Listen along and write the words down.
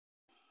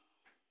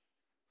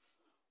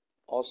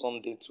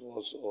awesome day to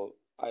us all.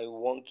 I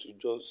want to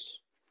just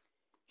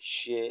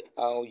share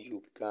how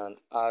you can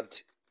add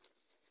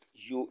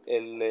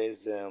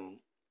ULS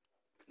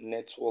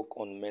network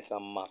on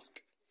MetaMask,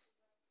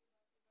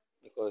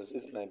 because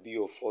this might be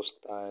your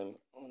first time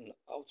on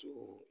how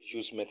to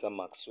use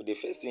MetaMask. So the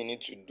first thing you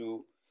need to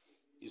do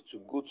is to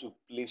go to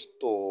Play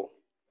Store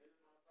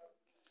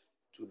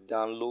to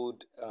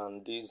download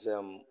this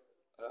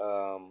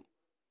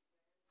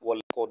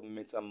wallet called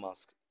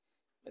MetaMask.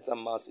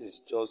 MetaMask is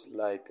just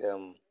like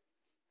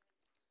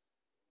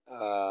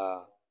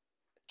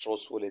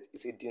Trust Wallet.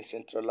 It's a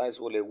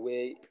decentralized wallet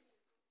where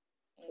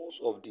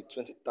most of the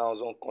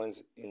 20,000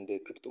 coins in the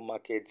crypto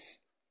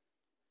markets,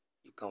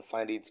 you can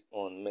find it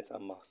on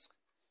MetaMask.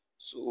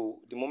 So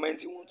the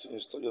moment you want to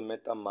install your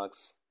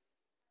MetaMask,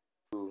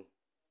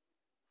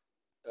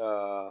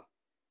 uh,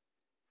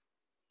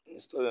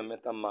 install your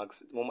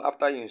MetaMask. The moment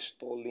after you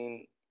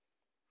installing,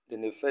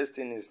 then the first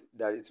thing is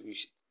that it will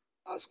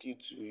ask you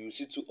to, you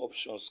see two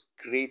options: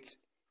 create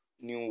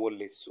new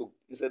wallet. So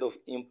instead of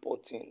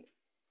importing,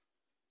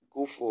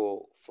 go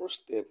for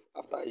first step.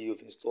 After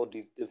you've installed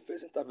this, the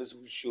first interface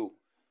will show,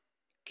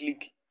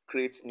 click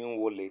create new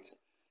wallet.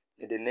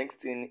 Then the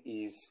next thing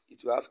is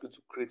it will ask you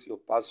to create your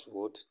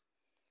password.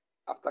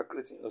 After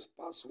creating your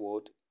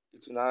password,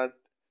 it will now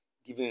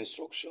give you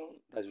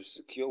instruction that you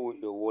secure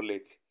your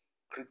wallet.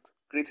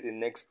 Create the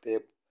next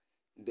step.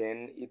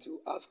 Then it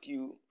will ask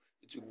you,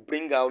 it will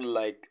bring out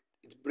like,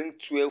 it bring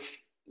 12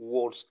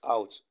 words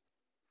out.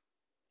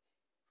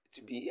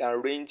 It will be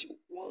arranged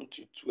 1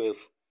 to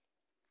 12.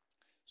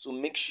 So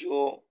make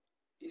sure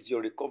it's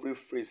your recovery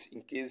phrase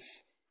in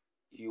case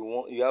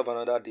you have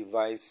another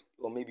device,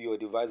 or maybe your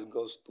device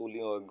got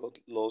stolen or got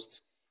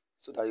lost,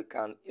 so that you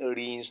can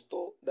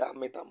reinstall that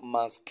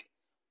MetaMask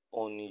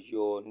on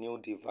your new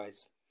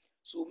device.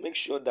 So make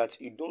sure that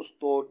you don't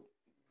store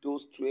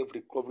those 12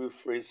 recovery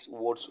phrase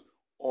words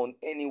on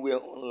anywhere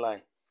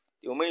online.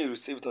 The moment you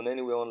receive it on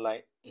anywhere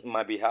online, it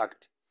might be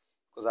hacked,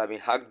 because I've been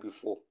hacked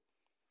before.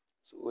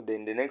 So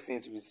then the next thing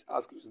is to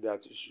ask you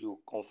that you should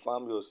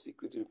confirm your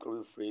secret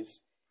recovery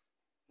phrase,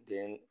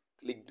 then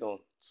click done.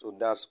 So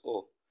that's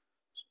all.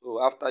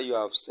 So after you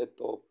have set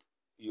up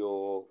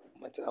your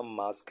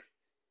MetaMask,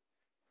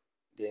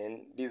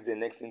 then this is the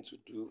next thing to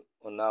do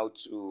on how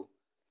to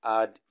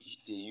add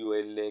the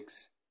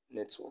ULX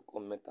network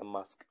on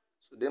MetaMask.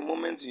 So the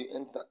moment you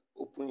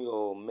open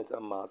your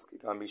MetaMask,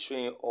 it can be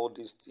showing all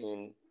these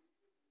things.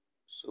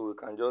 So we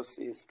can just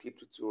say skip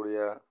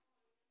tutorial.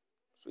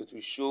 So it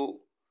will show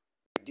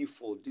by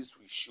default. This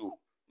will show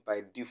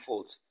by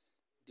default.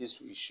 This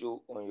will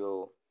show on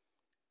your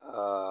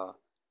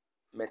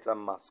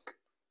MetaMask.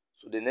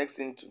 So the next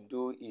thing to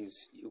do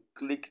is you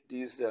click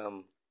this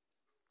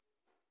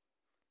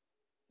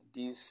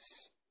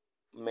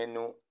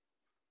menu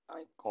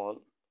icon,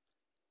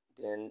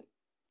 then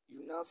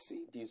you now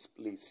see this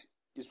place.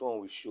 This one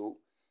will show.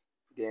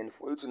 Then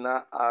for you to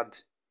now add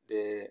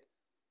the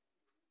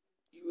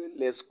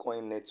ULS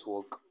coin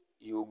network,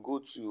 you go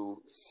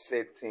to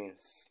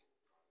settings.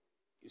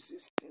 You see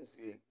settings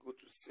here, go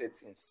to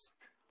settings.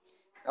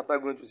 After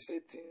going to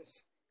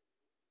settings,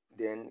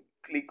 then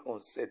click on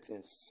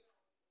settings.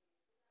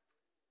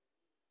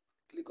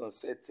 Click on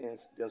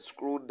settings, then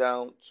scroll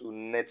down to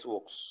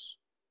networks.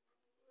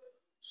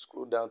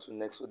 Scroll down to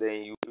next. So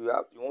then you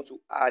want to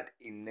add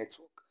a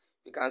network.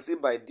 You can see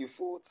by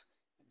default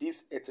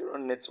this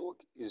Ethereum network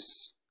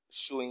is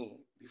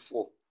showing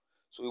before.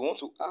 So we want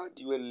to add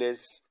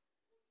ULS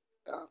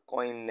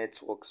coin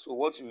network. So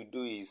what you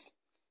do is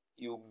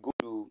you go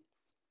to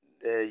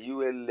the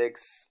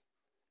ULX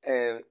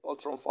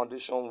ULTRON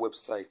Foundation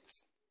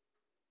website,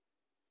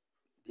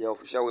 their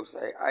official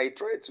website. I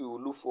tried to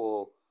look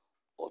for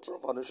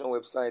ULTRON Foundation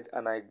website,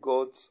 and I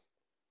got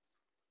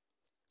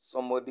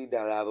somebody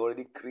that have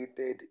already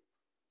created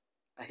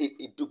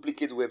a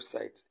duplicate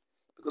website.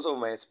 Because of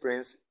my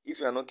experience, if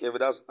you are not careful,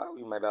 that's how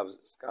you might have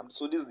scammed.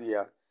 So this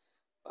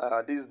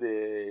is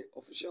the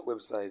official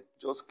website.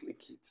 Just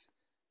click it.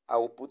 I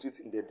will put it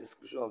in the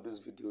description of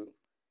this video.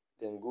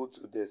 Then go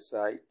to the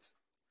site.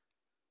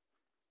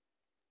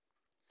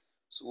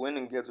 So when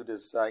you get to the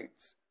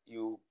site,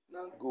 you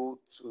now go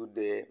to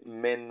the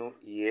menu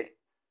here.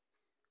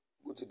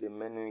 Go to the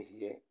menu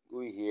here.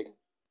 Go here.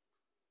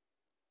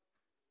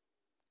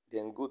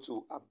 Then go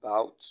to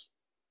about.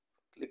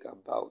 Click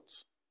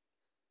about.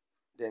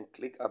 Then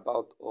click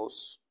about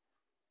us.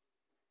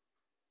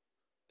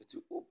 It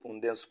will open.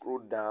 Then scroll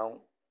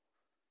down.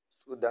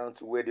 Scroll down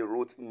to where they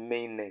wrote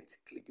mainnet.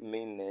 Click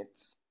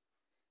mainnet.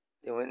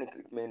 Then when you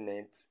click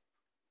mainnet,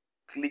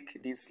 click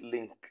this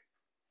link.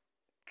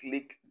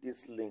 Click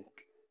this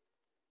link.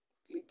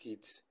 Click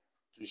it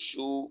to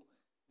show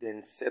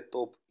the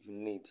setup you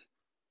need.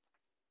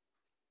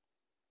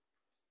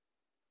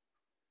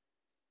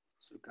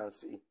 So you can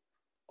see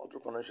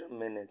ULTRON Foundation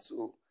mainnet.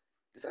 So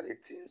these are the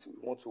things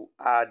we want to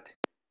add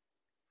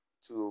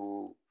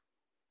to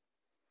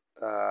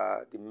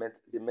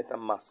the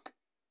MetaMask.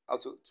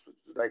 So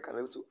that you can be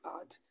able to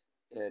add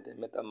the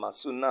MetaMask.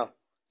 So now,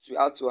 so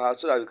how to add,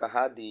 so that you can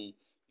have the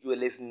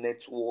ULS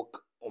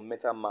network on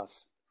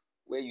MetaMask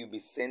where you'll be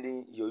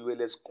sending your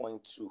ULS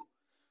coin to.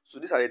 So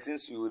these are the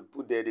things you would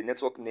put there: the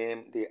network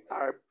name, the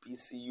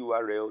RPC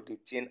URL, the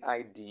chain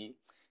ID,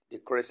 the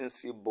currency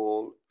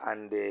symbol,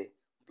 and the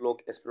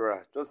block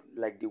explorer, just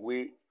like the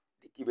way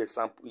they give a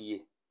sample here.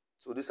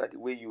 So these are the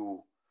way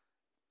you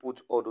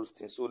put all those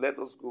things. So let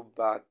us go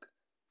back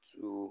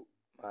to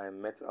my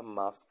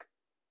MetaMask.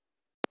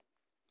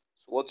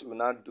 So what we will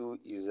now do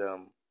is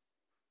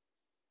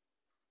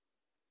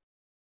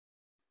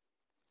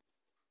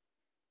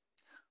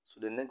so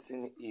the next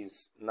thing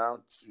is now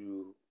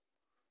to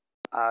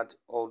add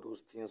all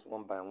those things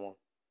one by one.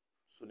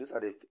 So these are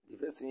the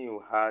first thing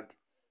you had.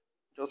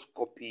 Just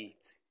copy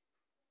it,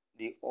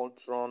 the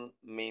ULTRON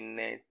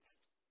mainnet.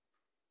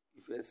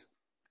 You first,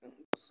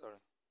 sorry,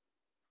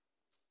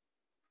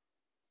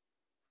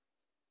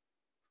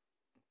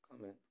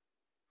 come in.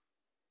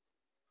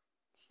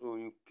 So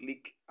you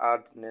click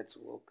add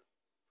network,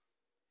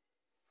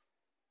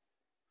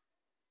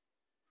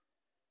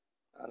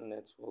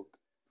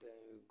 then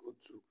you go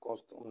to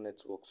custom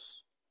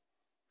networks,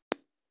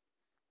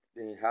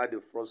 then you add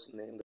the first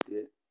name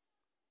there,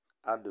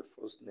 add the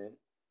first name,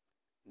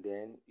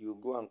 then you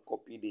go and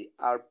copy the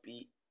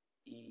RPC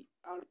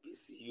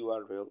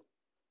URL,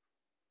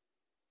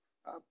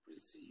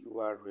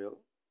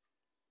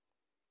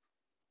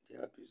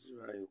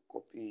 you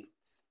copy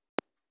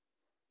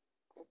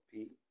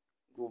it,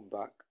 go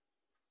back,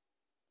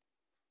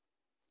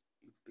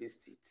 you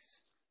paste it,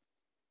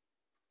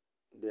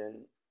 then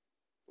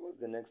what's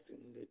the next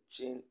thing? The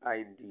chain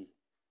ID.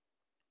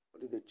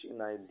 What is the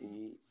chain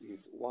ID?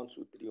 Is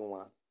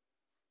 1231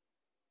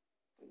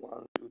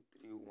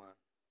 1231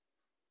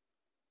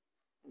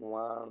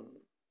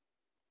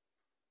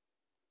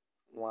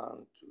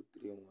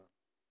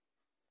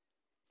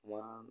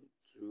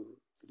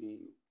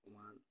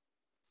 1231.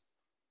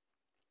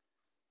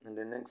 And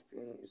the next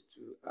thing is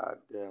to add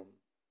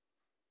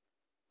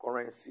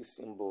currency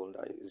symbol,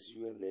 that is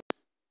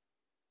ULX,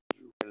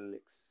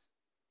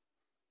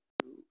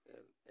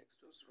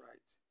 just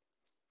right,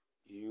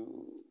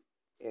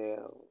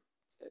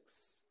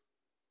 ULX.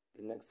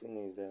 The next thing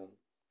is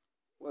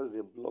what's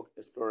the block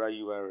explorer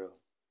URL?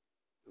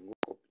 You go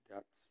copy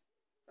that.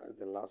 That's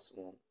the last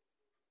one.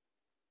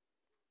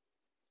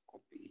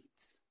 Copy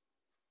it.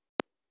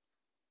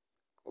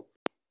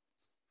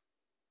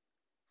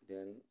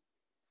 Then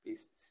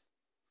paste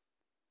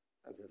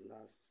as the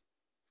last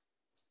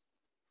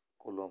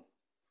column.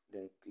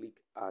 Then click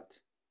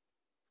add.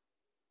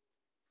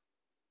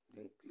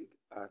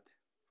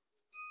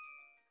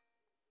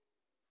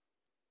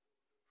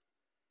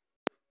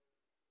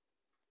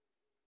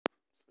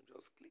 So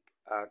just click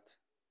add.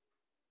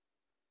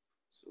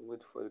 So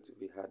wait for it to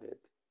be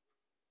added.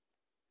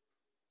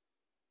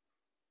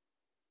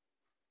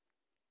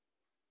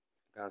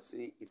 You can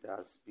see it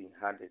has been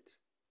added.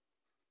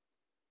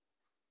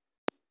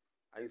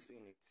 Are you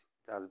seeing it?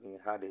 It has been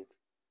added.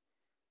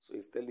 So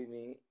it's telling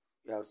me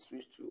you have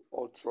switched to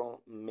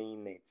ULTRON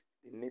mainnet.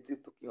 The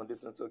native token on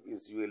this network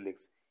is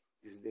ULX.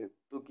 This is the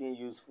token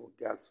used for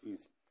gas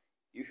fees.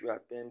 If you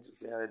attempt to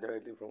send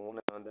directly from one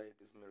another,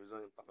 this may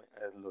result in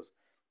permanent loss.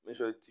 Make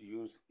sure to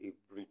use a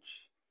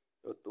bridge.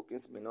 Your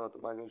tokens may not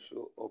automatically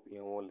show up in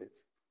your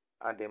wallet.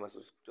 Add them, so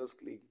just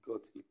click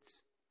got it.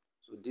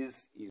 So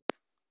this is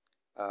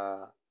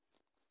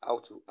how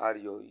to add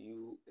your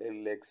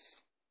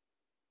ULX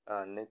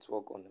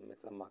network on the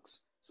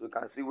MetaMask. So you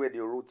can see where they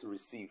wrote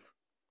receive.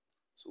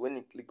 So when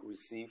you click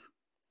receive,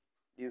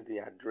 this is the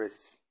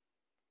address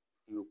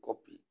you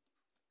copy.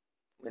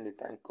 When the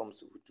time comes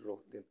to withdraw,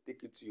 then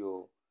take it to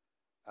your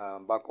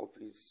back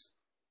office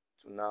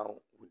to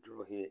now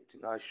withdraw here, to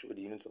now show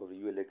the unit of the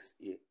ULX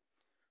here.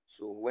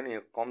 So when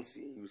it comes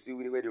here, you see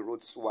where they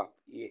wrote swap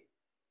here.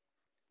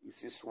 You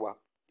see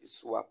swap, the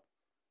swap.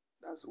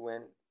 That's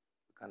when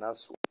you can now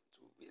swap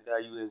to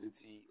either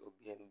USDT or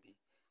BNB.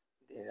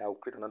 Then I'll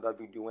create another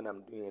video when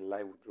I'm doing a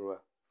live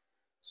withdrawal.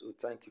 So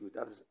thank you.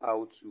 That is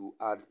how to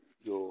add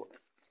your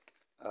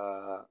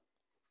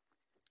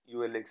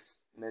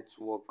ULX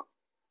network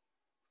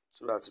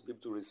so that you'll be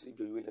able to receive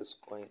your ULX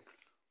coin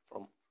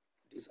from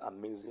this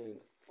amazing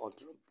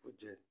ULTRON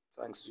project.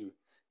 Thank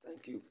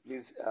you.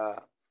 Please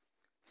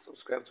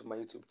subscribe to my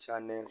YouTube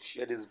channel,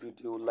 share this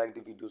video, like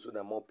the video so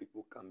that more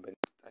people can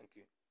benefit.